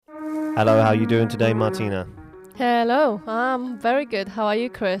Hello, how you doing today, Martina? Hello, I'm very good. How are you,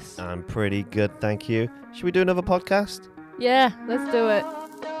 Chris? I'm pretty good, thank you. Should we do another podcast? Yeah, let's do it.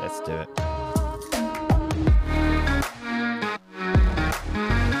 Let's do it.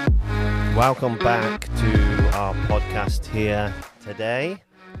 Welcome back to our podcast here today.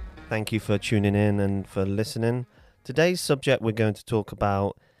 Thank you for tuning in and for listening. Today's subject we're going to talk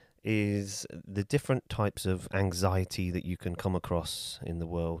about is the different types of anxiety that you can come across in the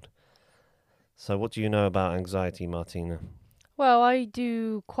world. So what do you know about anxiety, Martina? Well, I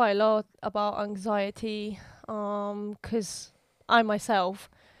do quite a lot about anxiety because I myself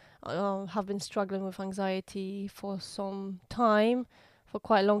have been struggling with anxiety for some time, for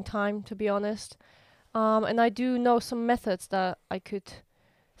quite a long time, to be honest. And I do know some methods that I could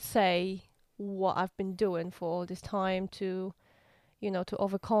say what I've been doing for all this time to, to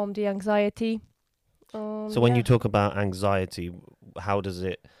overcome the anxiety. So when you Yeah. talk about anxiety, how does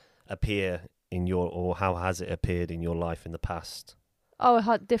it appear or how has it appeared in your life in the past? Oh, it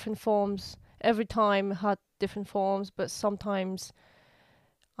had different forms. Every time it had different forms, but sometimes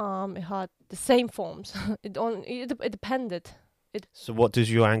it had the same forms. It depended. So what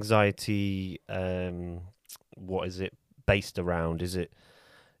does your anxiety, what is it based around? Is it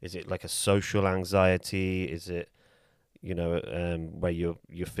like a social anxiety? Is it, where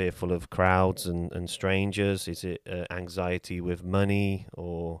you're fearful of crowds and strangers? Is it anxiety with money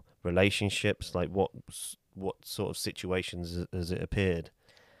or relationships? Like what sort of situations has it appeared?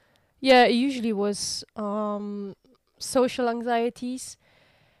 Yeah, it usually was social anxieties,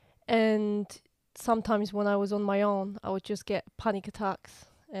 and sometimes when I was on my own, I would just get panic attacks,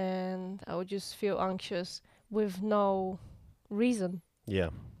 and I would just feel anxious with no reason. Yeah.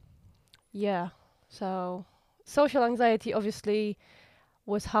 Yeah, so social anxiety obviously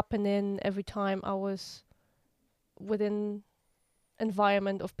was happening every time I was within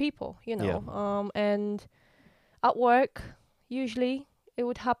environment of people, Yeah. and at work, usually it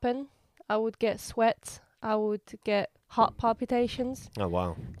would happen. I would get sweat. I would get heart palpitations. Oh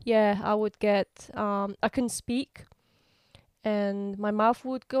wow. Yeah, I would get. I couldn't speak, and my mouth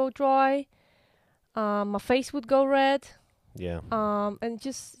would go dry. My face would go red. Yeah. And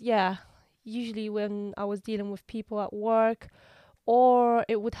just yeah, usually when I was dealing with people at work, or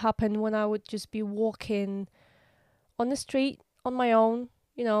it would happen when I would just be walking on the street on my own,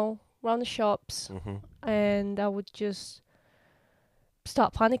 around the shops, Mhm. and I would just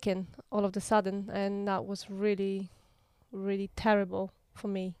start panicking all of a sudden, and that was really, really terrible for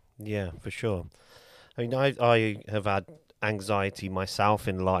me. Yeah, for sure. I mean, I have had anxiety myself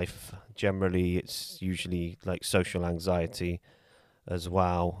in life. Generally, it's usually like social anxiety as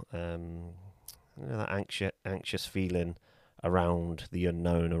well. That anxious feeling around the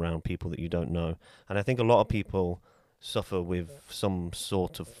unknown, around people that you don't know. And I think a lot of people suffer with some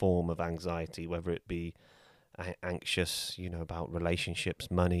sort of form of anxiety, whether it be anxious, about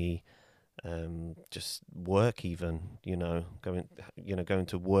relationships, money, just work, even, going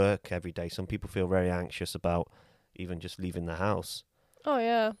to work every day. Some people feel very anxious about even just leaving the house. Oh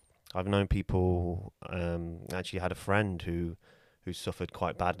yeah. I've known people, actually had a friend who suffered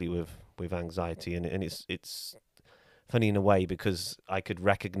quite badly with anxiety, and it's funny in a way because I could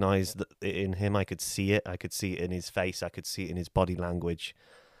recognize it in him. I could see it. I could see it in his face. I could see it in his body language,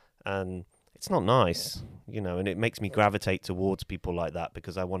 and it's not nice, and it makes me gravitate towards people like that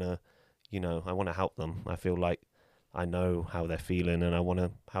because I want to, I want to help them. I feel like I know how they're feeling, and I want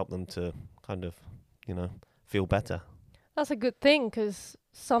to help them to kind of, feel better. That's a good thing because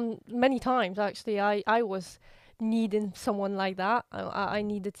many times actually I was needing someone like that. I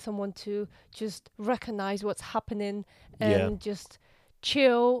needed someone to just recognize what's happening Yeah, and just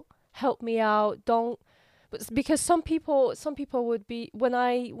chill, help me out. Don't, but because some people would be when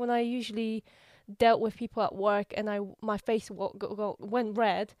I usually dealt with people at work and my face went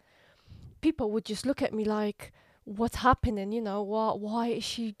red. People would just look at me like, what's happening? Why is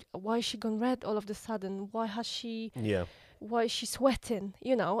she gone red all of a sudden? yeah, Why is she sweating?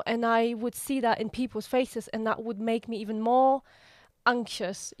 And I would see that in people's faces, and that would make me even more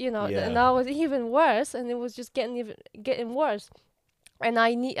anxious. And yeah, that was even worse, and it was just getting worse. And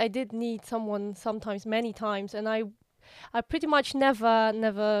I did need someone sometimes, many times, and I pretty much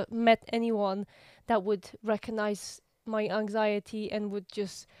never met anyone that would recognize my anxiety and would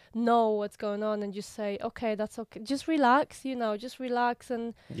just know what's going on and just say, okay, that's okay, just relax, just relax,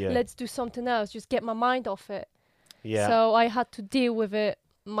 and yeah, let's do something else, just get my mind off it. yeah, So I had to deal with it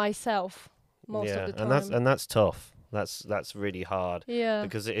myself most of yeah, the and that's time. and that's tough. That's really hard Yeah.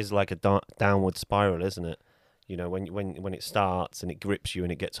 because it is like a downward spiral, isn't it? When it starts and it grips you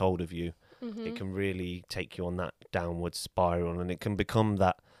and it gets hold of you, it Mhm. can really take you on that downward spiral, and it can become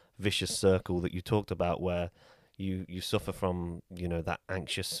that vicious circle that you talked about, where you suffer from, you know, that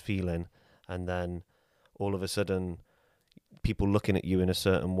anxious feeling, and then all of a sudden people looking at you in a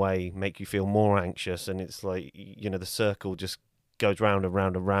certain way make you feel more anxious, and it's like, you know, the circle just goes round and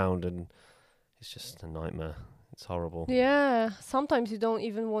round and round, and it's just a nightmare. It's horrible. Yeah, sometimes you don't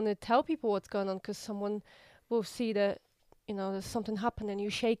even want to tell people what's going on because someone will see that, you know, there's something happening,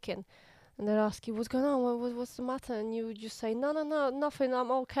 you're shaking, and they'll ask you, what's going on? What's the matter? And you just say, no, no, no, nothing,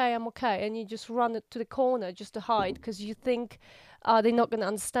 I'm okay, I'm okay. And you just run it to the corner just to hide because you think they're not going to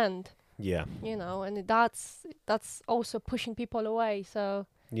understand, Yeah. you know, and that's also pushing people away. So,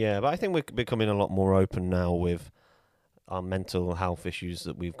 Yeah, but I think we're becoming a lot more open now with our mental health issues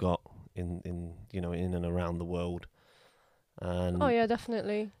that we've got in you know, in and around the world. oh, And yeah,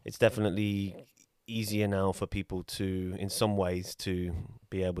 definitely. it's definitely easier now for people to, in some ways, to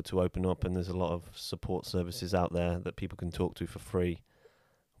be able to open up, and there's a lot of support services out there that people can talk to for free,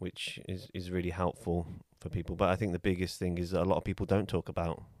 which is really helpful for people. But I think the biggest thing is that a lot of people don't talk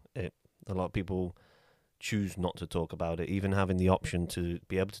about it. A lot of people choose not to talk about it, even having the option to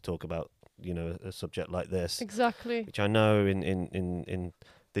be able to talk about, you know, a subject like this, Exactly. which I know in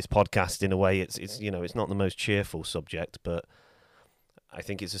this podcast, in a way, it's you know, it's not the most cheerful subject, but I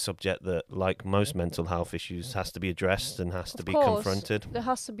think it's a subject that, like most mental health issues, has to be addressed and has to Of be course, confronted. there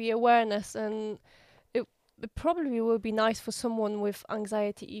has to be awareness, and it probably would be nice for someone with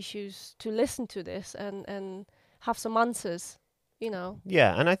anxiety issues to listen to this and have some answers, you know.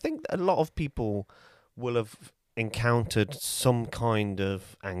 Yeah, and I think a lot of people will have encountered some kind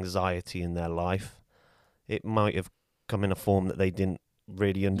of anxiety in their life. It might have come in a form that they didn't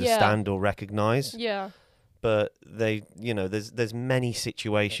really understand or recognize, Yeah. but they, you know, there's many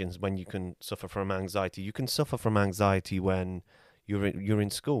situations when you can suffer from anxiety. You can suffer from anxiety when you're in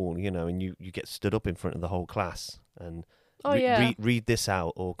school, you know, and you get stood up in front of the whole class and Oh yeah. read this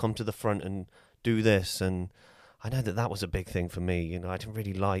out, or come to the front and do this. And I know that was a big thing for me. You know, I didn't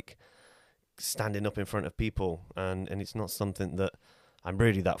really like standing up in front of people, and it's not something that I'm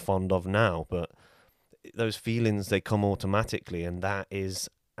really that fond of now, but those feelings, they come automatically, and that is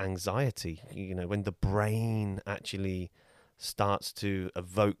anxiety. You know, when the brain actually starts to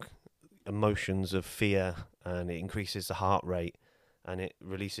evoke emotions of fear, and it increases the heart rate, and it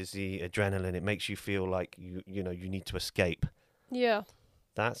releases the adrenaline, it makes you feel like you know, you need to escape. Yeah.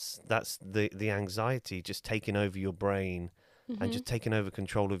 That's the anxiety just taking over your brain and Mhm. just taking over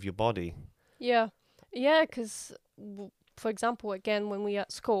control of your body. Yeah. Yeah, because for example, again, when we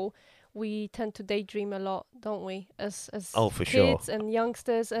at school, we tend to daydream a lot, don't we? As Oh, for sure. kids and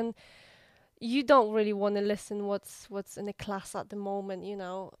youngsters, and you don't really want to listen what's in the class at the moment, you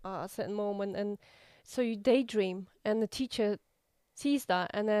know, at a certain moment, and so you daydream, and the teacher sees that,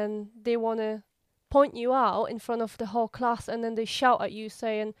 and then they want to point you out in front of the whole class, and then they shout at you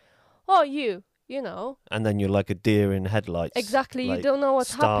saying, "Oh, you know." And then you're like a deer in headlights. Exactly, you like don't know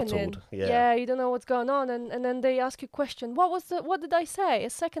what's startled. happening. Yeah. You don't know what's going on, and then they ask you a question. What did I say a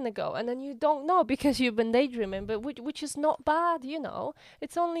second ago? And then you don't know because you've been daydreaming, but which is not bad, you know.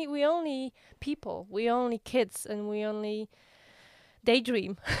 It's only we only people, we only kids, and we only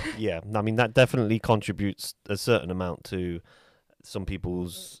daydream. Yeah. I mean, that definitely contributes a certain amount to some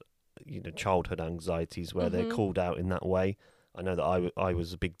people's, you know, childhood anxieties, where they're Mhm. called out in that way. I know that I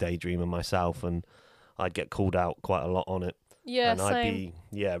was a big daydreamer myself, and I'd get called out quite a lot on it. Yeah, And I'd same. be,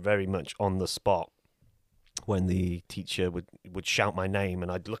 yeah, very much on the spot when the teacher would shout my name,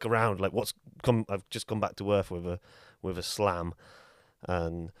 and I'd look around like, what's come? I've just come back to earth with a slam.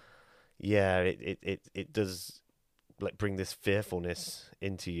 And yeah, it does, like, bring this fearfulness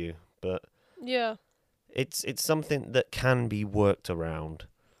into you, but Yeah, it's something that can be worked around.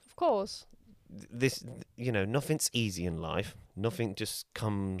 of course. This, you know, nothing's easy in life. Nothing just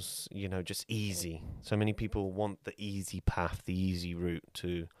comes, you know, just easy. So many people want the easy path, the easy route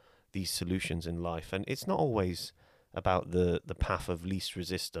to these solutions in life, and it's not always about the path of least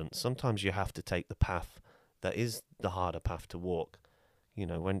resistance. Sometimes you have to take the path that is the harder path to walk. You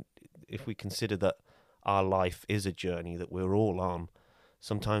know, when if we consider that our life is a journey that we're all on,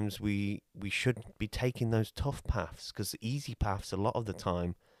 sometimes we should be taking those tough paths, because the easy paths a lot of the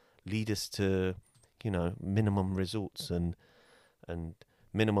time lead us to, you know, minimum results, and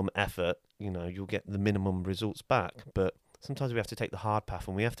minimum effort. You know, you'll get the minimum results back, but sometimes we have to take the hard path,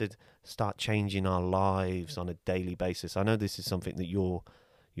 and we have to start changing our lives on a daily basis. I know this is something that you're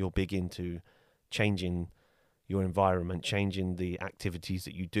big into, changing your environment, changing the activities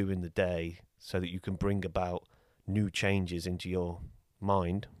that you do in the day, so that you can bring about new changes into your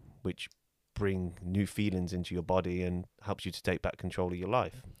mind, which bring new feelings into your body and helps you to take back control of your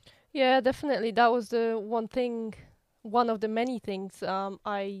life. Yeah, definitely. That was the one thing one of the many things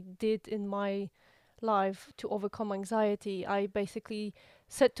I did in my life to overcome anxiety. I basically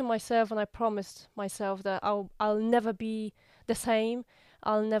said to myself, and I promised myself that I'll never be the same.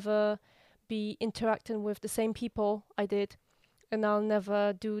 I'll never be interacting with the same people I did, and I'll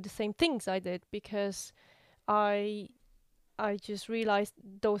never do the same things I did, because I I just realized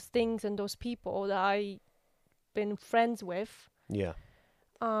those things and those people that I been friends with, Yeah.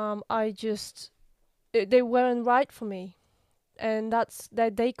 I just they weren't right for me, and that's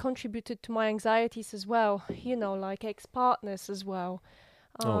that they contributed to my anxieties as well. You know, like ex-partners as well.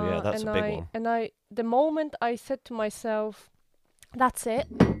 Oh yeah, that's a And big I one. and I the moment I said to myself, "That's it,"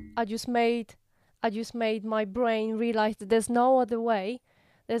 I just made I just made my brain realize that there's no other way.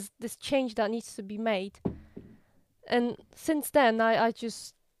 There's this change that needs to be made, and since then I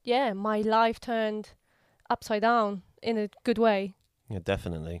just yeah, my life turned upside down in a good way. Yeah,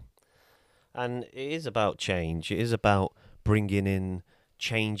 definitely. And it is about change. It is about bringing in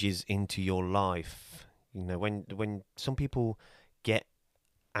changes into your life. You know, when some people get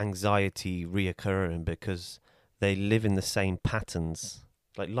anxiety reoccurring because they live in the same patterns.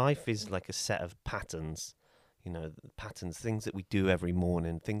 Like life is like a set of patterns. You know, patterns, things that we do every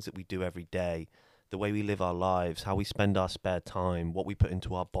morning, things that we do every day, the way we live our lives, how we spend our spare time, what we put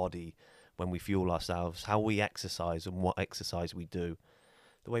into our body when we fuel ourselves, how we exercise and what exercise we do,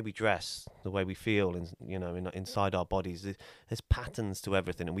 the way we dress, the way we feel, and inside our bodies. There's patterns to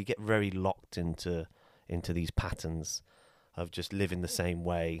everything, and we get very locked into these patterns of just living the same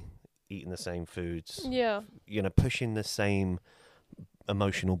way, eating the same foods, Yeah. pushing the same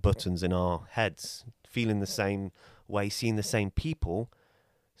emotional buttons in our heads, feeling the same way, seeing the same people.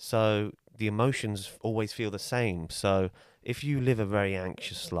 So the emotions always feel the same. So if you live a very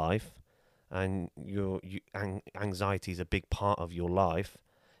anxious life and anxiety is a big part of your life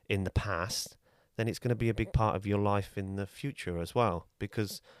in the past, then it's going to be a big part of your life in the future as well,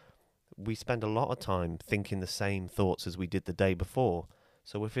 because we spend a lot of time thinking the same thoughts as we did the day before.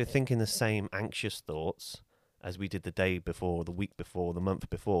 So if we're thinking the same anxious thoughts as we did the day before, the week before, the month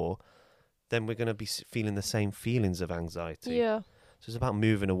before, then we're going to be feeling the same feelings of anxiety. Yeah. So it's about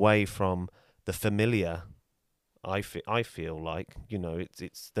moving away from the familiar. I feel like,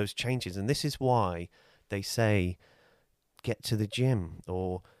 it's those changes. And this is why they say get to the gym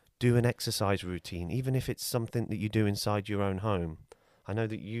or do an exercise routine, even if it's something that you do inside your own home. I know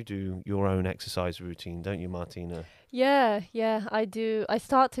that you do your own exercise routine, don't you, Martina? Yeah, yeah, I do. I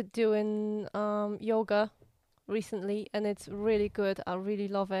started doing yoga recently, and it's really good. I really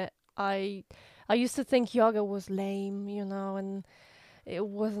love it. I used to think yoga was lame, and it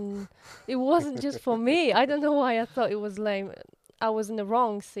wasn't it wasn't just for me. I don't know why I thought it was lame. I was in the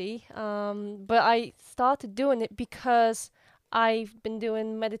wrong, see. But I started doing it because I've been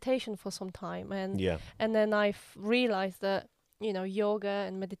doing meditation for some time, and Yeah, and then I've realized that, yoga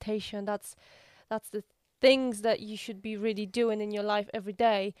and meditation, that's the things that you should be really doing in your life every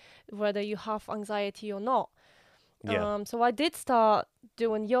day, whether you have anxiety or not. yeah, So I did start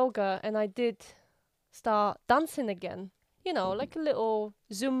doing yoga, and I did start dancing again. Like a little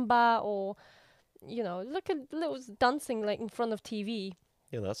Zumba, or like a little dancing like in front of TV,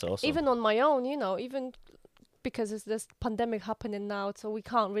 yeah. That's awesome. even on my own. Even because it's this pandemic happening now, so we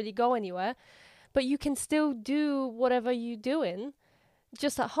can't really go anywhere. But you can still do whatever you're doing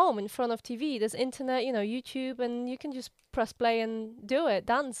just at home in front of TV. There's internet, YouTube, and you can just press play and do it,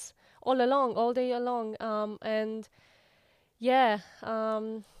 dance all day along. And yeah,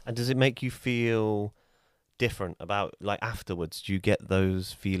 And does it make you feel different about, like, afterwards? Do you get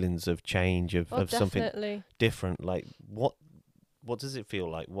those feelings of change, oh, of something definitely. different? Like, what does it feel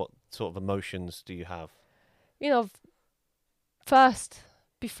like? What sort of emotions do you have? You know, first,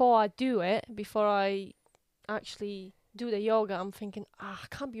 before I actually do the yoga, I'm thinking, I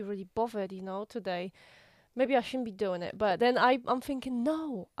can't be really bothered, today. Maybe I shouldn't be doing it. But then I'm thinking,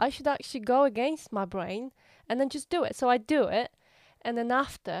 no, I should actually go against my brain and then just do it. So I do it. And then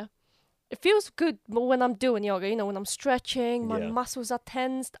after, it feels good when I'm doing yoga, when I'm stretching, my Yeah, muscles are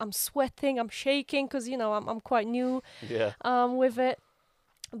tensed, I'm sweating, I'm shaking because, I'm quite new yeah, with it.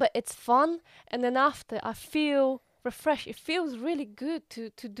 But it's fun. And then after, I feel refreshed. It feels really good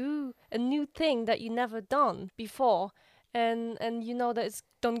to do a new thing that you never done before. And you know that it's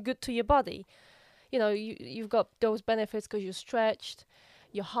done good to your body. You've got those benefits because you're stretched,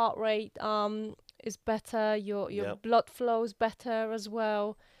 your heart rate is better, your yeah. blood flows better as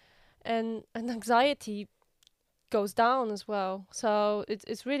well, and anxiety goes down as well. So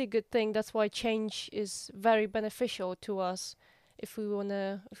it's really good thing. That's why change is very beneficial to us if we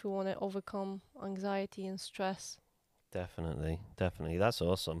wanna overcome anxiety and stress. Definitely, definitely. That's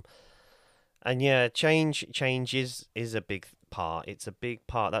awesome. And yeah, change is a big part. It's a big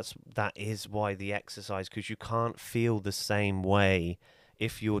part. That is why the exercise, because you can't feel the same way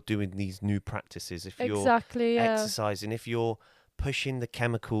if you're doing these new practices, if you're Exactly, yeah. exercising, if you're pushing the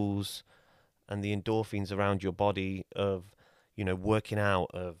chemicals and the endorphins around your body of, working out,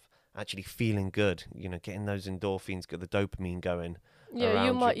 of actually feeling good, getting those endorphins, get the dopamine going Yeah, around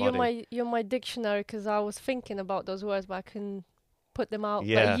your you're body. my dictionary, because I was thinking about those words, but I couldn't put them out. But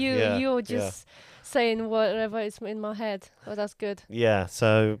Yeah, yeah, you're yeah. just saying whatever is in my head. Oh, that's good. Yeah,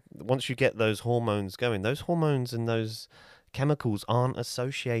 so once you get those hormones going, those hormones and those chemicals aren't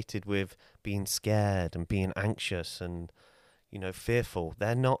associated with being scared and being anxious and, fearful.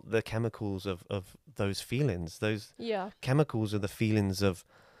 They're not the chemicals of those feelings. Those Yeah, chemicals are the feelings of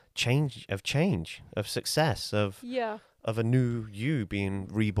change, of success, yeah, of a new you being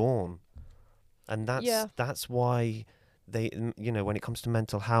reborn. And yeah. that's why when it comes to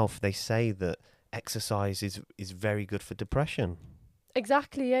mental health, they say that exercise is very good for depression.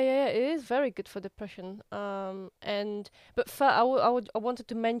 Exactly. Yeah, yeah, yeah. It is very good for depression. And but I wanted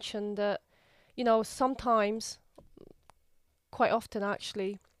to mention that, sometimes, quite often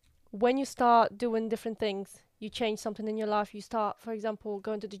actually, when you start doing different things, you change something in your life. You start, for example,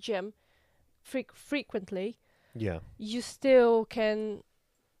 going to the gym frequently. Yeah. You still can,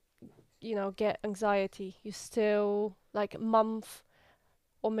 get anxiety. You still, like, a month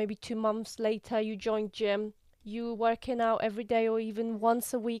or maybe 2 months later, you join gym. You working out every day or even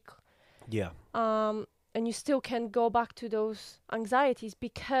once a week, Yeah. um, and you still can go back to those anxieties,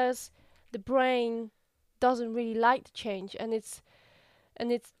 because the brain doesn't really like the change, and it's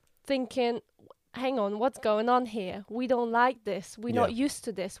thinking, hang on, what's going on here? We don't like this. We're Yeah. not used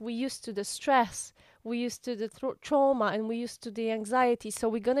to this. We're used to the stress. We're used to the trauma, and we're used to the anxiety. So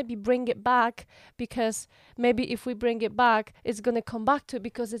we're gonna be bring it back, because maybe if we bring it back, it's gonna come back to it,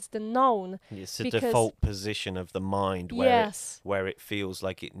 because it's the known. It's a Because default position of the mind yes, where it feels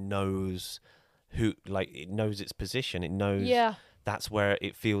like it knows it knows its position. It knows yeah, that's where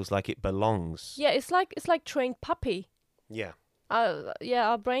it feels like it belongs. yeah. It's like trained puppy. Yeah. Yeah,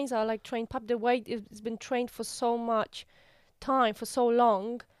 our brains are like trained pup. The way it's been trained for so much time, for so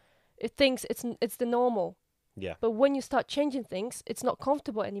long, it thinks it's the normal. Yeah. But when you start changing things, it's not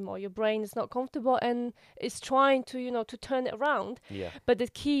comfortable anymore. Your brain is not comfortable, and it's trying to, to turn it around. Yeah. But the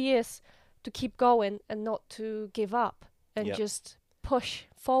key is to keep going and not to give up, and Yep. just push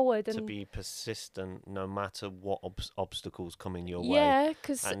forward. To And be persistent no matter what obstacles come in your way. yeah,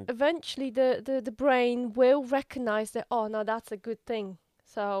 because And eventually the brain will recognize that, oh no, that's a good thing.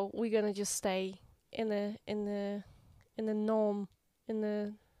 So we're gonna just stay in the norm, in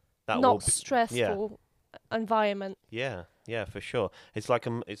the that will not be, yeah. stressful environment. Yeah, yeah, for sure. It's like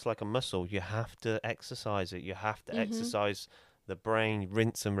a muscle. You have to exercise it. You have to Mhm. exercise the brain,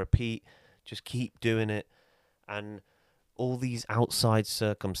 rinse and repeat. Just keep doing it. And all these outside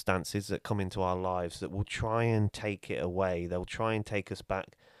circumstances that come into our lives that will try and take it away, they'll try and take us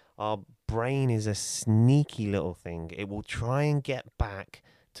back. Our brain is a sneaky little thing. It will try and get back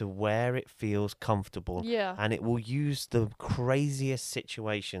to where it feels comfortable, Yeah. and it will use the craziest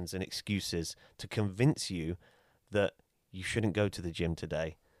situations and excuses to convince you that you shouldn't go to the gym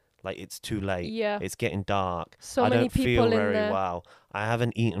today. Like, it's too late. Yeah. It's getting dark. So I many don't feel people in very there. well. I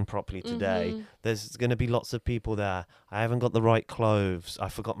haven't eaten properly today. Mhm. There's going to be lots of people there. I haven't got the right clothes. I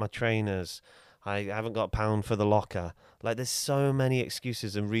forgot my trainers. I haven't got a pound for the locker. Like, there's so many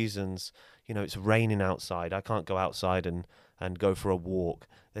excuses and reasons. It's raining outside. I can't go outside and go for a walk.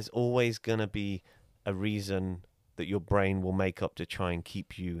 There's always going to be a reason that your brain will make up to try and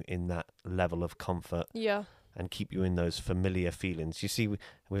keep you in that level of comfort Yeah. and keep you in those familiar feelings. You see,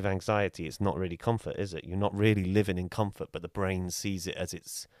 with anxiety, it's not really comfort, is it? You're not really living in comfort, but the brain sees it as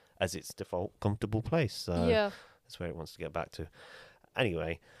its default comfortable place. So Yeah. that's where it wants to get back to.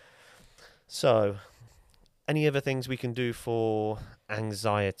 Anyway, so any other things we can do for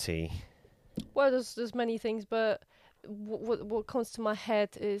anxiety? Well, there's many things, but what comes to my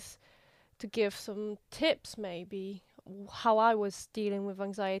head is to give some tips, maybe how I was dealing with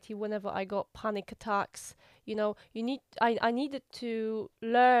anxiety whenever I got panic attacks. I needed to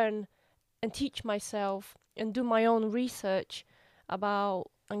learn and teach myself and do my own research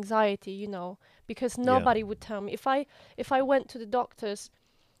about anxiety, because Yeah. nobody would tell me. If I went to the doctors,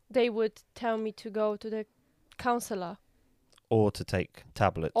 they would tell me to go to the counselor Or to take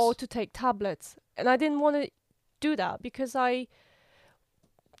tablets. or to take tablets. And I didn't want to do that, because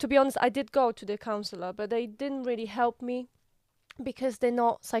to be honest, I did go to the counselor, but they didn't really help me, because they're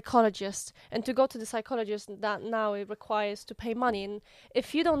not psychologists. And to go to the psychologist, that now it requires to pay money. And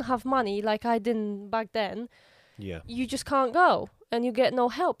if you don't have money, like I didn't back then, Yeah. you just can't go and you get no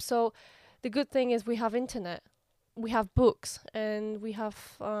help. So the good thing is we have internet, we have books, and we have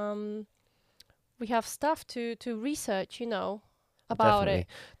stuff to research, about Definitely. it.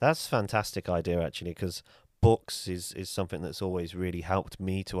 That's a fantastic idea, actually, because books is something that's always really helped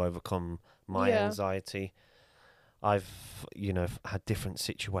me to overcome my Yeah. anxiety. I've, had different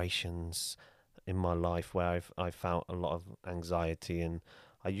situations in my life where I've felt a lot of anxiety, and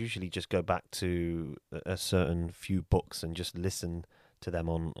I usually just go back to a certain few books and just listen to them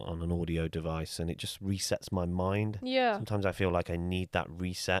on an audio device, and it just resets my mind. Yeah. Sometimes I feel like I need that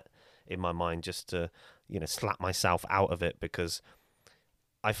reset in my mind just to, slap myself out of it, because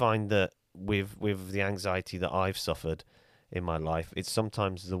I find that with the anxiety that I've suffered in my life, it's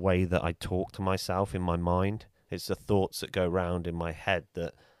sometimes the way that I talk to myself in my mind. It's the thoughts that go round in my head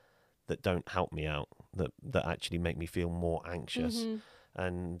that don't help me out, that actually make me feel more anxious. Mhm.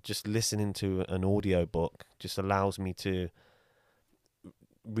 And just listening to an audio book just allows me to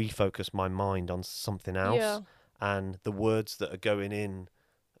refocus my mind on something else. Yeah. And the words that are going in,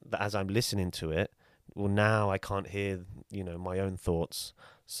 that as I'm listening to it, well, now I can't hear, my own thoughts.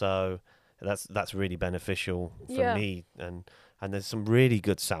 So that's really beneficial for Yeah. me. And there's some really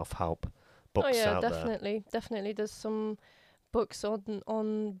good self-help Oh books yeah, out there. definitely. Definitely. There's some books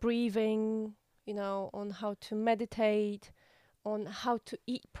on breathing, on how to meditate, on how to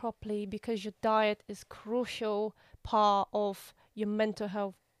eat properly, because your diet is crucial part of your mental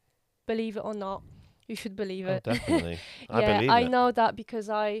health. Believe it or not, you should believe Oh, it. definitely. I Yeah, believe I it. know that because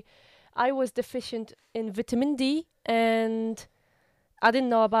I was deficient in vitamin D, and I didn't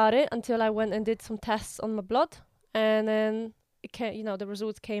know about it until I went and did some tests on my blood, and then the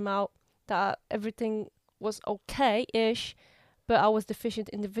results came out that everything was okay-ish, but I was deficient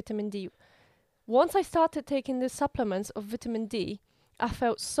in the vitamin D. Once I started taking the supplements of vitamin D, I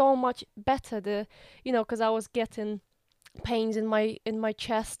felt so much better. Because I was getting pains in my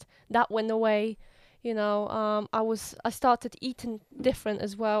chest that went away. I started eating different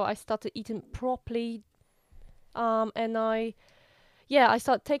as well. I started eating properly, and I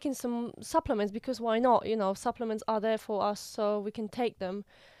started taking some supplements, because why not? Supplements are there for us, so we can take them.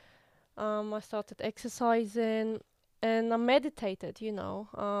 I started exercising, and I meditated.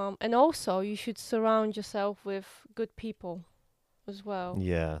 And also you should surround yourself with good people as well.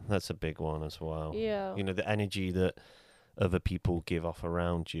 Yeah, that's a big one as well. Yeah. The energy that other people give off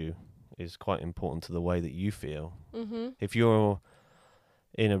around you is quite important to the way that you feel. Mhm. If you're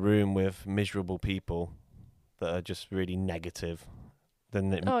in a room with miserable people that are just really negative,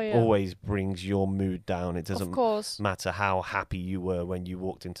 then it Oh yeah. always brings your mood down. It Of doesn't course. matter how happy you were when you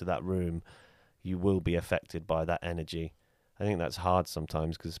walked into that room, you will be affected by that energy. I think that's hard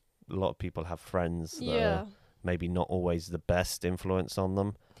sometimes, because a lot of people have friends that are Yeah. maybe not always the best influence on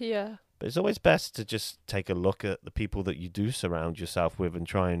them. Yeah. But it's always best to just take a look at the people that you do surround yourself with and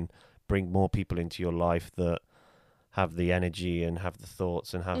try and bring more people into your life that have the energy and have the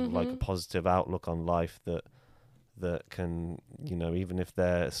thoughts and have like a Mhm. positive outlook on life, that can, even if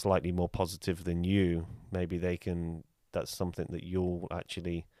they're slightly more positive than you, maybe that's something that you'll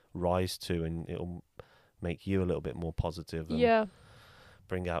actually rise to, and it'll make you a little bit more positive and Yeah.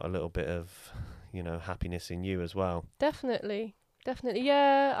 bring out a little bit of, happiness in you as well. Definitely. Definitely.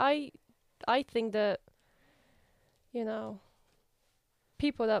 Yeah. I think that you know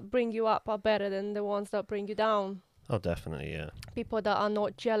people that bring you up are better than the ones that bring you down. Oh, definitely, yeah. People that are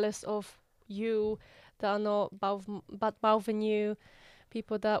not jealous of you, that are not bad mouthing you,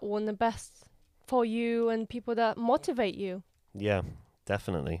 people that want the best for you, and people that motivate you. Yeah,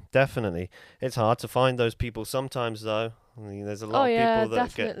 definitely. Definitely. It's hard to find those people sometimes, though. I mean, there's a Oh lot of yeah, people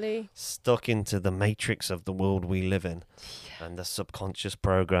that get definitely. stuck into the matrix of the world we live in, and the subconscious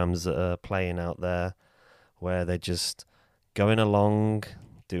programs that are playing out there, where they're just going along,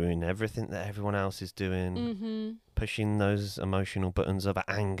 doing everything that everyone else is doing, Mhm. pushing those emotional buttons of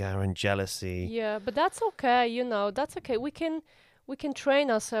anger and jealousy. Yeah, but that's okay. That's okay. We can train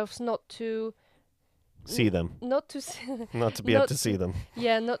ourselves not to See them, not to not to be able not to see them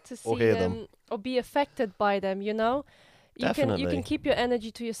yeah, not to or see hear them. them or be affected by them. You can Definitely. keep your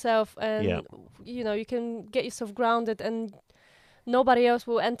energy to yourself, Yeah. and you can get yourself grounded, and nobody else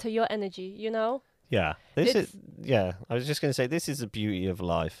will enter your energy. Yeah. This is, It's yeah, I was just going to say, this is the beauty of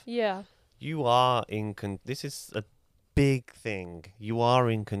life. Yeah. You are this is a big thing. You are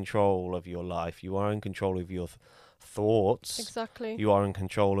in control of your life. You are in control of your thoughts. Exactly. You are in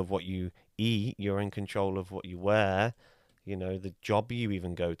control of what you eat. You're in control of what you wear. The job you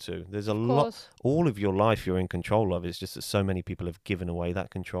even go to. There's a Of lot. course. All of your life you're in control of. It's just that so many people have given away that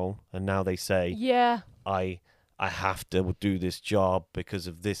control, and now they say, Yeah. I have to do this job because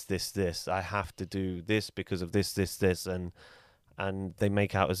of this, this, this. I have to do this because of this, this, this, and and they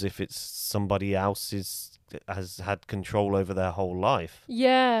make out as if it's somebody else's has had control over their whole life.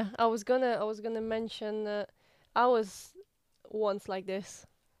 Yeah, I was gonna mention that I was once like this.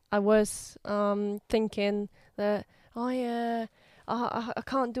 I was thinking that, oh yeah, I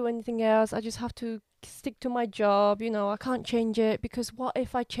can't do anything else. I just have to stick to my job. I can't change it, because what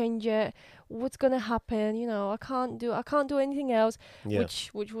if I change it? What's gonna happen? I can't do anything else. Yeah.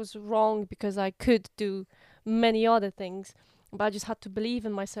 Which was wrong, because I could do many other things, but I just had to believe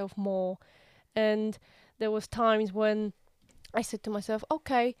in myself more. And there was times when I said to myself,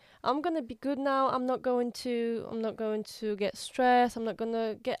 okay, I'm gonna be good now. I'm not going to get stressed. I'm not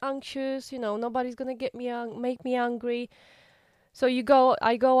gonna get anxious. Nobody's gonna make me angry. So I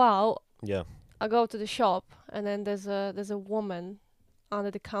go out, Yeah. I go to the shop, and then there's a woman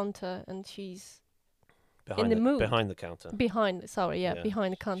under the counter, and she's in the mood. Behind the counter. Behind, sorry, yeah, Yeah.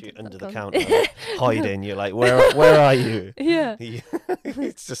 behind the counter. She under the counter, like, hiding. You're like, where are you? Yeah.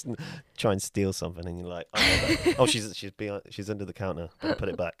 It's just try and steal something, and you're like, oh, she's under the counter. Better put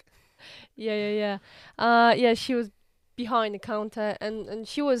it back. Yeah. Yeah, she was behind the counter, and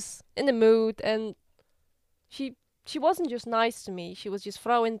she was in the mood, and she wasn't just nice to me. She was just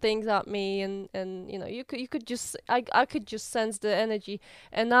throwing things at me, and you could just I could just sense the energy,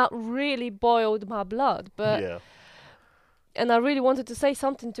 and that really boiled my blood. But Yeah. and I really wanted to say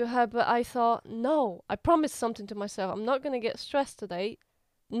something to her, but I thought, no, I promised something to myself. I'm not gonna get stressed today.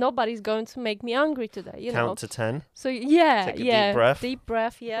 Nobody's going to make me angry today. Count to 10. So yeah, Take a yeah, deep breath. deep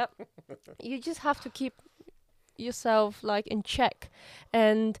breath. Yeah, you just have to keep yourself like in check,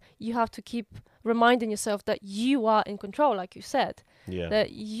 and you have to keep reminding yourself that you are in control, like you said. Yeah.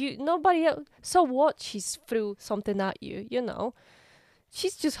 That nobody else. So what? She's threw something at you.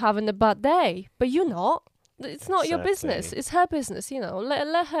 She's just having a bad day, but you're not. It's not your business. Exactly. It's her business.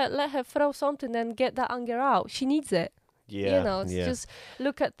 Let her throw something and get that anger out. She needs it. Yeah. Just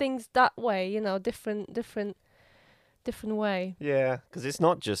look at things that way. Different way. Yeah, because it's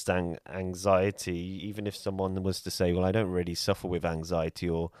not just anxiety. Even if someone was to say, well, I don't really suffer with anxiety,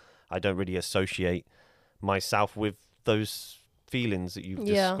 or I don't really associate myself with those feelings that you've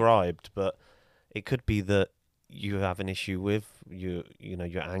Yeah. described, but it could be that you have an issue with your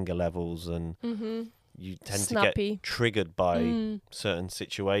anger levels, and Mm-hmm. you tend to Snappy. get triggered by Mm. certain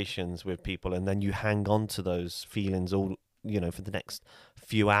situations with people, and then you hang on to those feelings all for the next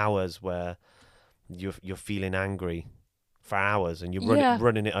few hours, where you're feeling angry for hours, and you're Yeah.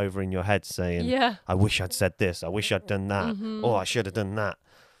 running it over in your head, saying, Yeah. I wish I'd said this, I wish I'd done that, Mhm. or I should have done that.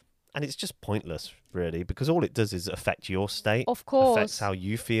 And it's just pointless, really, because all it does is affect your state, Of course. affects how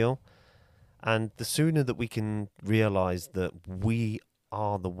you feel. And the sooner that we can realize that we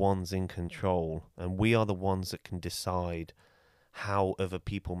are the ones in control, and we are the ones that can decide how other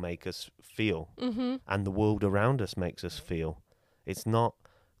people make us feel, Mm-hmm. and the world around us makes us feel. It's not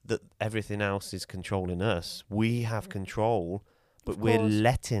that everything else is controlling us. We have control, but Of we're course.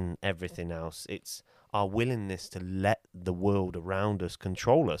 letting everything else. It's our willingness to let the world around us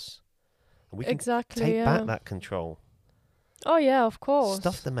control us. And we can Exactly. take Yeah. back that control. Oh yeah, of course.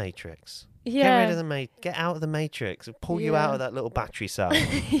 Stuff the matrix. Yeah. Get rid of get out of the matrix. Pull you out Yeah. of that little battery cell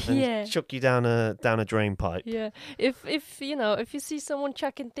and Yeah. chuck you down a drain pipe. Yeah. If you see someone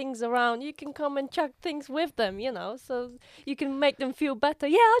chucking things around, you can come and chuck things with them, so you can make them feel better.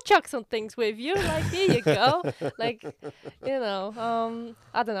 Yeah, I'll chuck some things with you. Like, here you go. Like,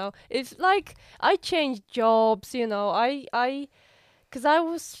 I don't know. It's like I changed jobs, because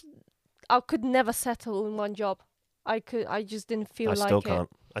I could never settle in one job. I just didn't feel I like still it. can't.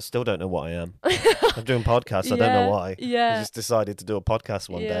 I still don't know what I am. I'm doing podcasts. I don't know why. I Yeah. just decided to do a podcast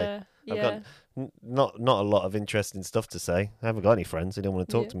one day. Yeah. I've Yeah. got not a lot of interesting stuff to say. I haven't got any friends who don't want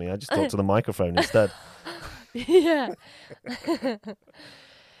to talk Yeah. to me. I just talk to the microphone instead. Yeah.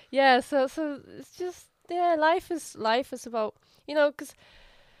 Yeah, so it's just, life is about, because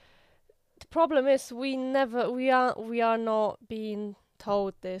the problem is we are not being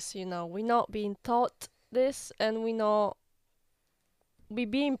told this, we're not being taught this, and we're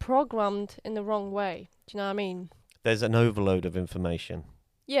being programmed in the wrong way. Do you know what I mean? There's an overload of information.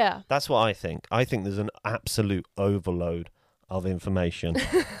 Yeah. That's what I think. I think there's an absolute overload of information.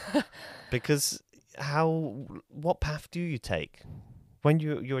 Because what path do you take? When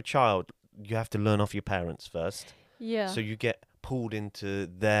you're a child, you have to learn off your parents first. Yeah. So you get pulled into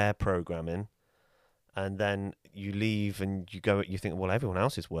their programming, and then you leave and you think, well, everyone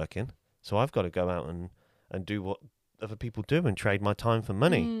else is working, so I've got to go out and do what other people do and trade my time for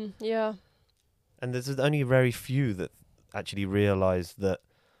money. Yeah. And there's only very few that actually realize that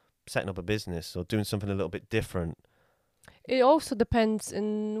setting up a business or doing something a little bit different. It also depends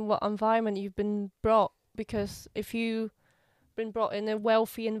in what environment you've been brought, because if you been brought in a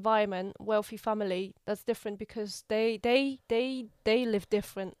wealthy environment, wealthy family, that's different because they live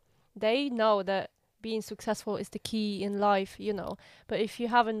different. They know that being successful is the key in life, you know. But if you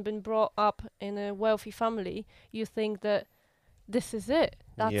haven't been brought up in a wealthy family, you think that this is it.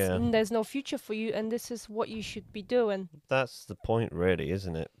 Yeah. There's no future for you, and this is what you should be doing. That's the point, really,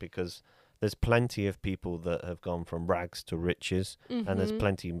 isn't it? Because there's plenty of people that have gone from rags to riches, and there's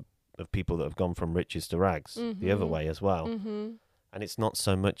plenty of people that have gone from riches to rags the other way as well. And it's not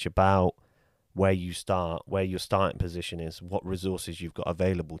so much about where you start, where your starting position is, what resources you've got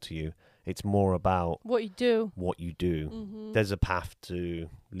available to you. It's more about what you do. What you do. There's a path to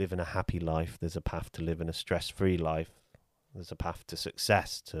live in a happy life. There's a path to live in a stress-free life. There's a path to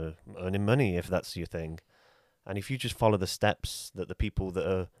success, to earning money if that's your thing. And if you just follow the steps that the people that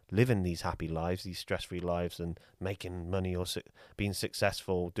are living these happy lives, these stress-free lives, and making money or being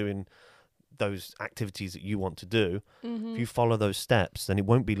successful, doing those activities that you want to do, if you follow those steps, then it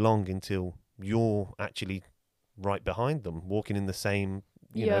won't be long until you're actually right behind them, walking in the same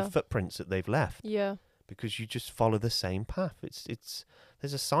you know footprints that they've left. Yeah. Because you just follow the same path. It's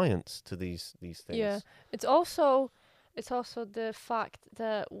there's a science to these things. Yeah. It's also the fact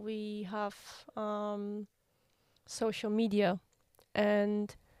that we have social media,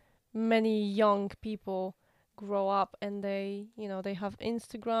 and many young people grow up and they have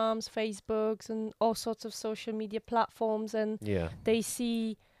Instagrams, Facebooks, and all sorts of social media platforms, and they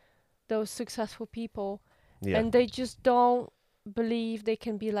see those successful people, and they just don't believe they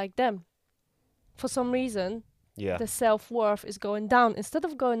can be like them. For some reason, the self-worth is going down instead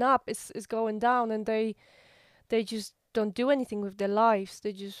of going up. It's going down, and they just don't do anything with their lives.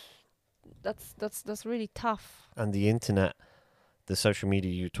 They just that's really tough. And the internet, the social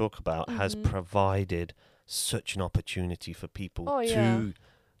media you talk about, has provided such an opportunity for people to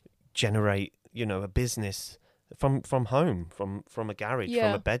generate, a business from home, from a garage,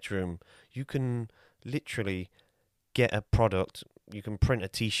 from a bedroom. You can literally get a product, you can print a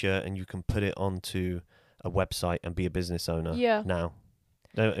t-shirt and you can put it onto a website and be a business owner now.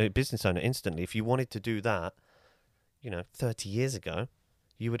 A business owner instantly. If you wanted to do that, 30 years ago,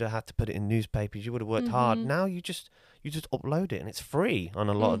 you would have had to put it in newspapers. You would have worked hard. Now you just upload it and it's free on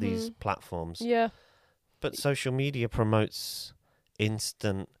a lot of these platforms. Yeah. But social media promotes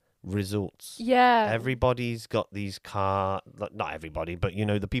instant results. Yeah. Everybody's got these not everybody, but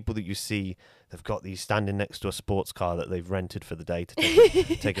the people that you see, they've got these standing next to a sports car that they've rented for the day to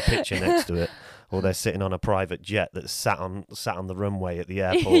take a picture next to it, or they're sitting on a private jet that's sat on the runway at the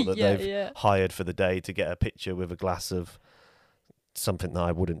airport that they've hired for the day to get a picture with a glass of something that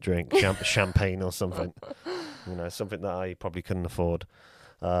I wouldn't drink, champagne or something, something that I probably couldn't afford,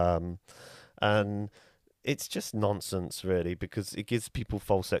 and it's just nonsense, really, because it gives people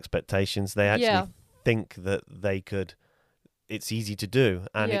false expectations. They actually think that it's easy to do,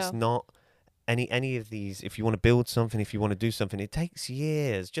 and it's not. Any of these, if you want to build something, if you want to do something, it takes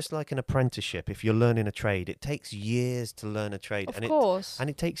years. Just like an apprenticeship, if you're learning a trade, it takes years to learn a trade. Of course. And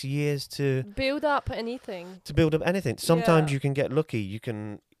it takes years to build up anything. Sometimes you can get lucky. You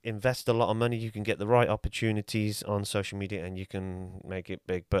can invest a lot of money. You can get the right opportunities on social media, and you can make it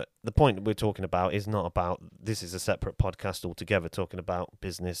big. But the point we're talking about is not about. This is a separate podcast altogether, talking about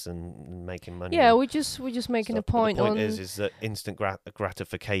business and making money. Yeah, we're just making a point. The point is that instant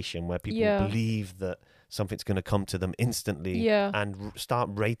gratification, where people believe that something's going to come to them instantly, and start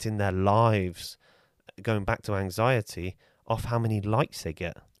rating their lives, going back to anxiety, off how many likes they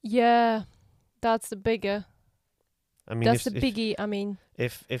get. Yeah, that's the bigger. That's the biggie.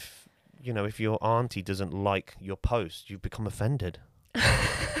 If your auntie doesn't like your post, you become offended.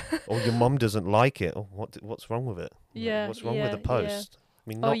 Or your mum doesn't like it. Or what's wrong with it? What's wrong with the post?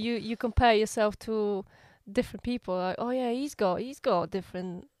 Yeah. You compare yourself to different people. Like,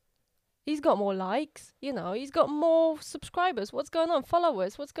 he's got more likes. He's got more subscribers. What's going on?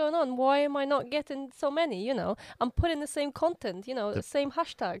 Followers. What's going on? Why am I not getting so many? I'm putting the same content. The same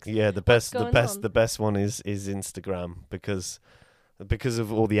hashtags. Yeah, the best one is Instagram, because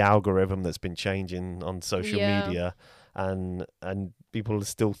of all the algorithm that's been changing on social media, and people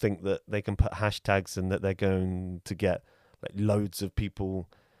still think that they can put hashtags and that they're going to get loads of people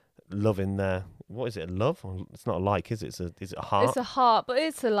loving their. What is it? A love? It's not a like, is it? Is it a heart? It's a heart, but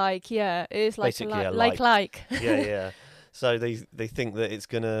it's a like. Yeah, it's like basically a like. Yeah. So they think that it's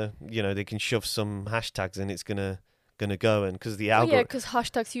gonna, they can shove some hashtags and it's gonna go, and because the algorithm. Yeah, because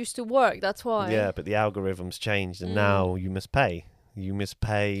hashtags used to work. That's why. Yeah, but the algorithm's changed, and now you must pay. You must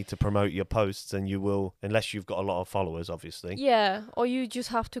pay to promote your posts, and you will, unless you've got a lot of followers, obviously. Yeah, or you just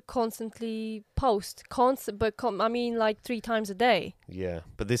have to constantly post, I mean, like 3 times a day. Yeah,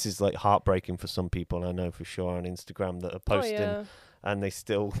 but this is like heartbreaking for some people, I know for sure, on Instagram that are posting Oh yeah, and they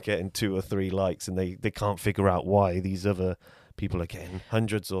still getting 2 or 3 likes, and they can't figure out why these other people are getting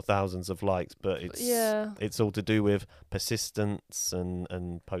hundreds or thousands of likes. But it's all to do with persistence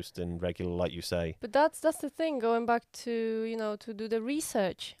and posting regular, like you say. But that's the thing. Going back to to do the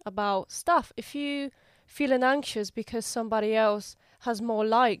research about stuff. If you feeling anxious because somebody else has more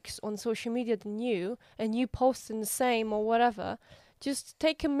likes on social media than you, and you posting the same or whatever, just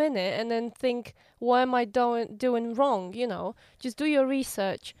take a minute and then think, what am I doing wrong? Just do your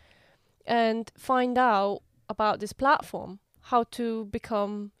research and find out about this platform, how to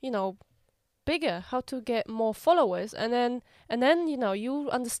become bigger, how to get more followers, and then you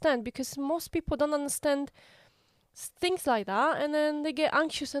understand, because most people don't understand things like that, and then they get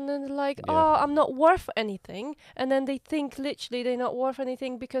anxious, and then they're like, Yeah. oh, I'm not worth anything, and then they think literally they're not worth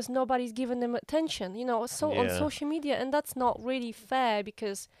anything because nobody's giving them attention, on Yeah. social media. And that's not really fair,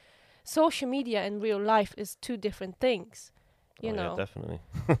 because social media and real life is 2 different things, you know. Yeah, definitely.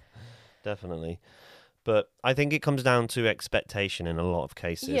 Definitely. But I think it comes down to expectation in a lot of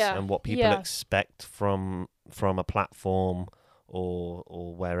cases, Yeah, and what people yeah. expect from a platform or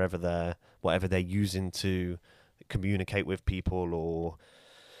whatever they're using to communicate with people, or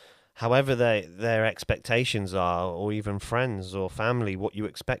however their expectations are, or even friends or family, what you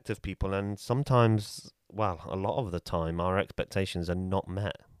expect of people. And sometimes, well, a lot of the time, our expectations are not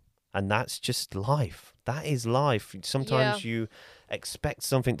met. And that's just life. That is life. Sometimes you expect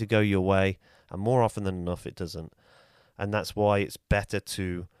something to go your way, and more often than enough, it doesn't. And that's why it's better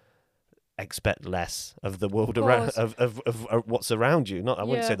to expect less of the world around, of what's around you. Not, I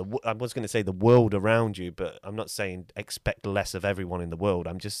wouldn't say I was going to say the world around you, but I'm not saying expect less of everyone in the world.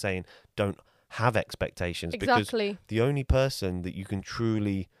 I'm just saying don't have expectations, Exactly. because the only person that you can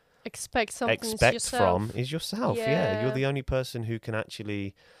truly Expect something expect from is yourself. Yeah. You're the only person who can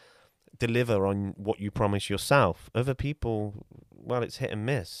actually deliver on what you promise yourself. Other people, well, it's hit and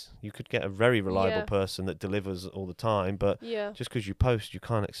miss. You could get a very reliable person that delivers all the time, but just because you post, you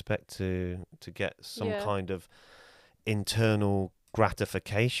can't expect to get some kind of internal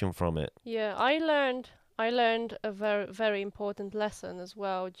gratification from it. Yeah, I learned a very, very important lesson as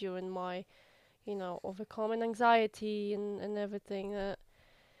well during my overcoming anxiety and everything.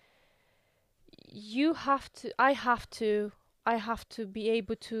 I have to be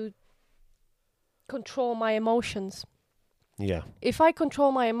able to control my emotions. Yeah. If I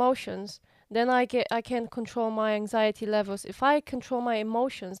control my emotions, then I can control my anxiety levels. If I control my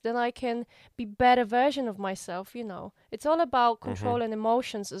emotions, then I can be better version of myself. It's all about controlling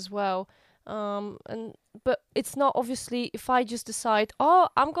emotions as well. But it's not, obviously, if I just decide, oh,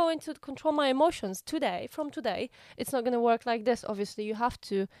 I'm going to control my emotions from today, it's not going to work like this. Obviously, you have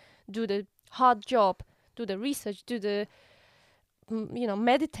to do the hard job, do the research, do the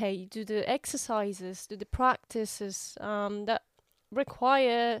meditate, do the exercises, do the practices that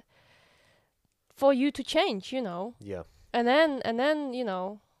require for you to change. Yeah. And then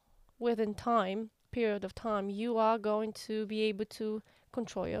within period of time, you are going to be able to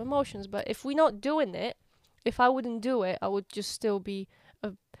control your emotions. But if we're not doing it, if I wouldn't do it, I would just still be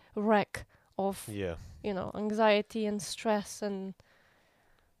a wreck of anxiety and stress and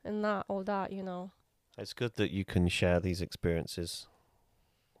all that. It's good that you can share these experiences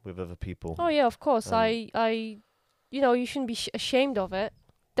with other people. Oh yeah, of course. You shouldn't be ashamed of it.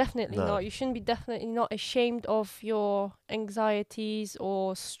 Definitely No. not. You shouldn't be definitely not ashamed of your anxieties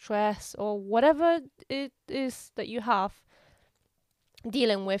or stress or whatever it is that you have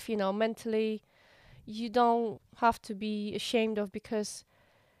dealing with, mentally. You don't have to be ashamed of, because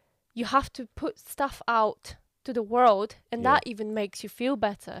you have to put stuff out to the world, and that even makes you feel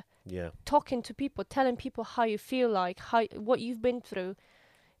better. Yeah. Talking to people, telling people how you feel, like what you've been through,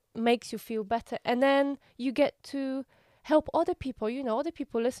 makes you feel better. And then you get to help other people. Other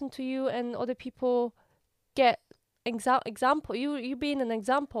people listen to you, and other people get example. You being an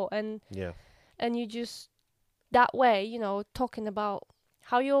example, and you just that way, talking about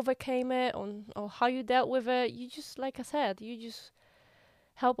how you overcame it or how you dealt with it. You just, like I said, you just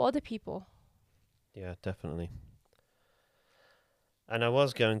help other people. Yeah, definitely. And I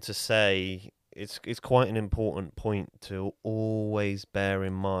was going to say, it's quite an important point to always bear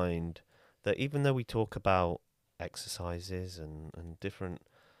in mind that even though we talk about exercises and different,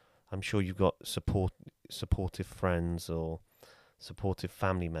 I'm sure you've got supportive friends or supportive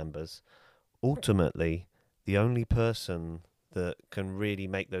family members, ultimately the only person that can really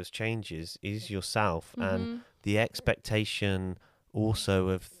make those changes is yourself. And the expectation also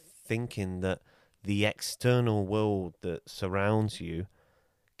of thinking that the external world that surrounds you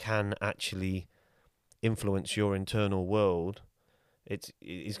can actually influence your internal world.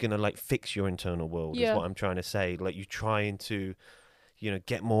 It's going to like fix your internal world is Yeah. what I'm trying to say. Like you trying to,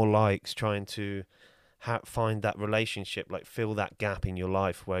 get more likes, trying to find that relationship, like fill that gap in your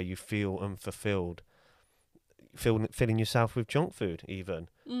life where you feel unfulfilled, filling yourself with junk food even,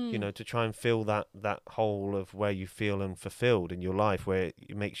 to try and fill that hole of where you feel unfulfilled in your life, where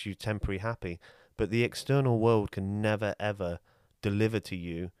it makes you temporary happy. But the external world can never ever deliver to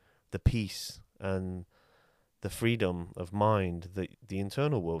you the peace and the freedom of mind that the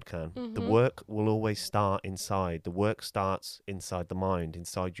internal world can. The work will always start inside. The work starts inside the mind,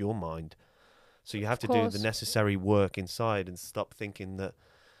 inside your mind. So you have to do the necessary work inside and stop thinking that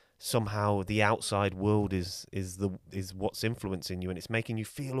somehow the outside world is what's influencing you and it's making you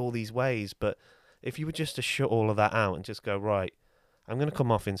feel all these ways. But if you were just to shut all of that out and just go, right, I'm going to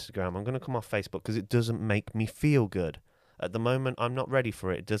come off Instagram, I'm going to come off Facebook because it doesn't make me feel good. At the moment, I'm not ready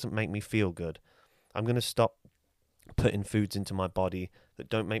for it. It doesn't make me feel good. I'm going to stop putting foods into my body that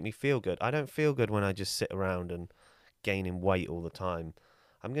don't make me feel good. I don't feel good when I just sit around and gaining weight all the time.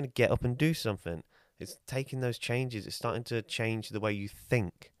 I'm going to get up and do something. It's taking those changes. It's starting to change the way you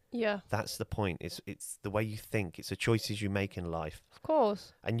think. Yeah. That's the point. It's the way you think. It's the choices you make in life. Of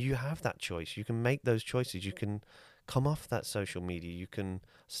course. And you have that choice. You can make those choices. You can come off that social media. You can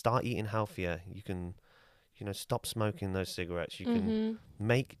start eating healthier. You can, stop smoking those cigarettes. You can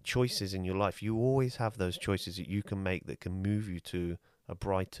make choices in your life. You always have those choices that you can make that can move you to a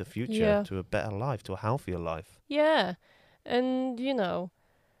brighter future, to a better life, to a healthier life. Yeah. And,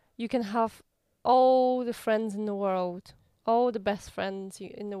 you can have all the friends in the world, all the best friends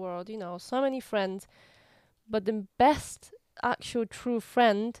in the world, so many friends. But the best actual true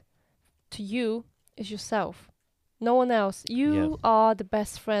friend to you is yourself. No one else. You are the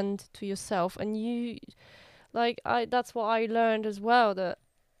best friend to yourself. And that's what I learned as well, that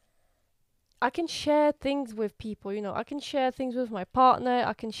I can share things with people, I can share things with my partner,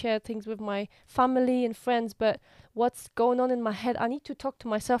 I can share things with my family and friends, but what's going on in my head, I need to talk to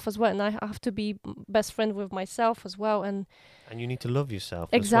myself as well, and I have to be best friend with myself as well. And you need to love yourself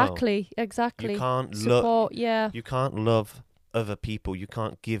exactly. You can't support, You can't love other people. You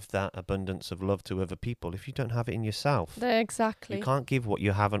can't give that abundance of love to other people if you don't have it in yourself. Exactly. You can't give what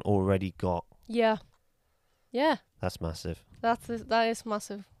you haven't already got. Yeah. That's massive. That is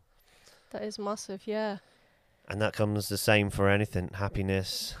massive. That is massive, yeah. And that comes the same for anything.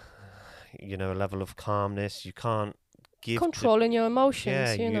 Happiness, a level of calmness. You can't give... Controlling your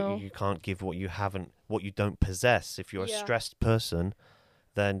emotions, you can't give what you don't possess. If you're a stressed person,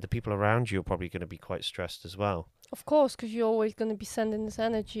 then the people around you are probably going to be quite stressed as well. Of course, because you're always going to be sending this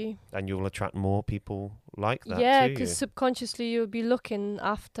energy. And you'll attract more people like that Yeah, because subconsciously you'll be looking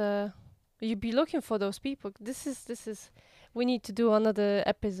for those people. This is... We need to do another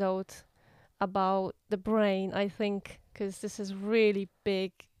episode about the brain, I think, because this is really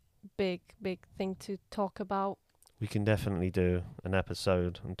big thing to talk about. We can definitely do an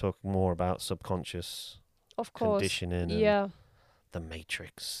episode and talk more about subconscious conditioning and the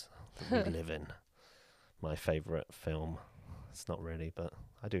Matrix that we live in. My favourite film. It's not really, but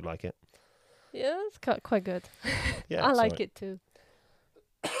I do like it. Yeah, it's quite good. Yeah, I like it too.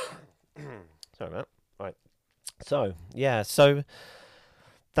 Sorry about that. Right. So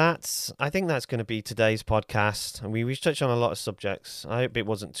I think that's going to be today's podcast. And we've touched on a lot of subjects. I hope it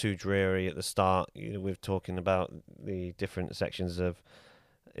wasn't too dreary at the start. We're talking about the different sections of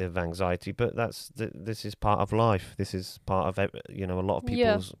anxiety, but this is part of life. This is part of a lot of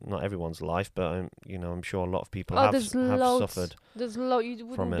people's, not everyone's life, but I'm sure a lot of people have suffered. There's loads. You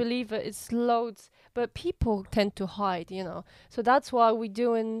wouldn't believe it. It's loads, but people tend to hide. So that's why we're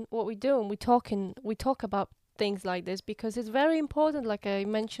doing what we're doing. We talk about things like this because it's very important. Like I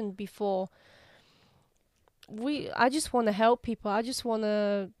mentioned before, I just want to help people. I just want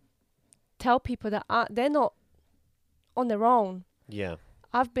to tell people that they're not on their own. Yeah.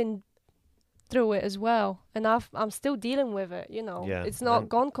 I've been through it as well, and I'm still dealing with it. It's not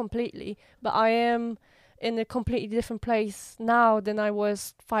gone completely, but I am in a completely different place now than I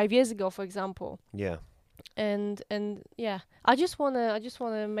was 5 years ago, for example. Yeah. And yeah, I just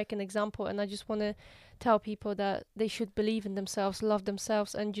wanna make an example, and I just wanna tell people that they should believe in themselves, love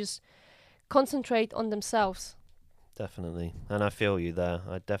themselves, and just concentrate on themselves. Definitely, and I feel you there.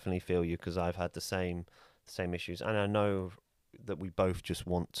 I definitely feel you because I've had the same issues, and I know that we both just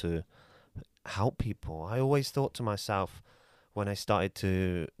want to help people. I always thought to myself when I started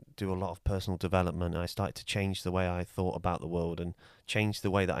to do a lot of personal development, I started to change the way I thought about the world and change the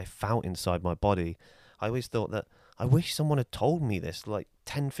way that I felt inside my body. I always thought that I wish someone had told me this like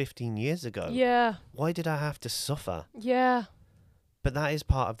 10, 15 years ago. Yeah. Why did I have to suffer? Yeah. But that is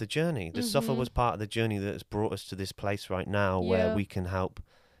part of the journey. The suffer Mhm. was part of the journey that has brought us to this place right now where Yeah. we can help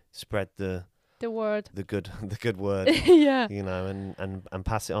spread the word. good word, Yeah. you know, and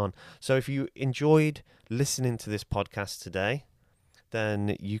pass it on. So if you enjoyed listening to this podcast today,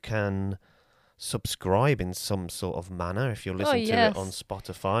 then you can subscribe in some sort of manner if you're listening to it on Yes.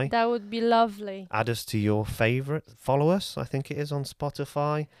 Spotify. That would be lovely. Add us to your favorite. Follow us, I think it is, on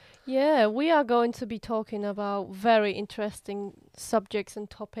Spotify. Yeah, we are going to be talking about very interesting subjects and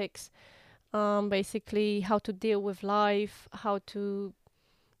topics. Basically, how to deal with life, how to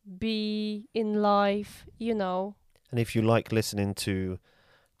be in life, you know. And if you like listening to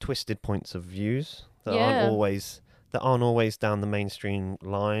twisted points of views that Yeah. aren't always down the mainstream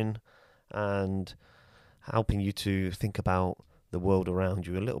line, and helping you to think about the world around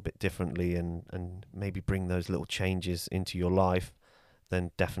you a little bit differently, and maybe bring those little changes into your life,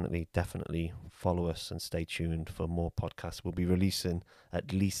 then definitely follow us and stay tuned for more podcasts. We'll be releasing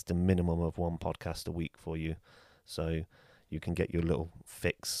at least a minimum of one podcast a week for you, so you can get your little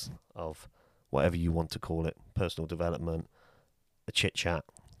fix of whatever you want to call it: personal development, a chit chat,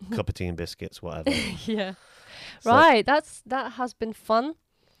 cup of tea and biscuits, whatever. Yeah. So Right. That has been fun.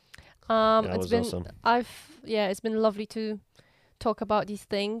 that It's was been awesome. it's been lovely to talk about these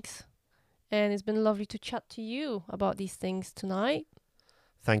things, and it's been lovely to chat to you about these things tonight.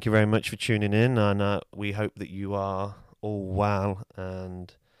 Thank you very much for tuning in, and we hope that you are all well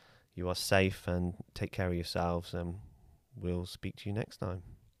and you are safe, and take care of yourselves, and we'll speak to you next time.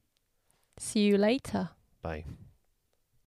 See you later. Bye.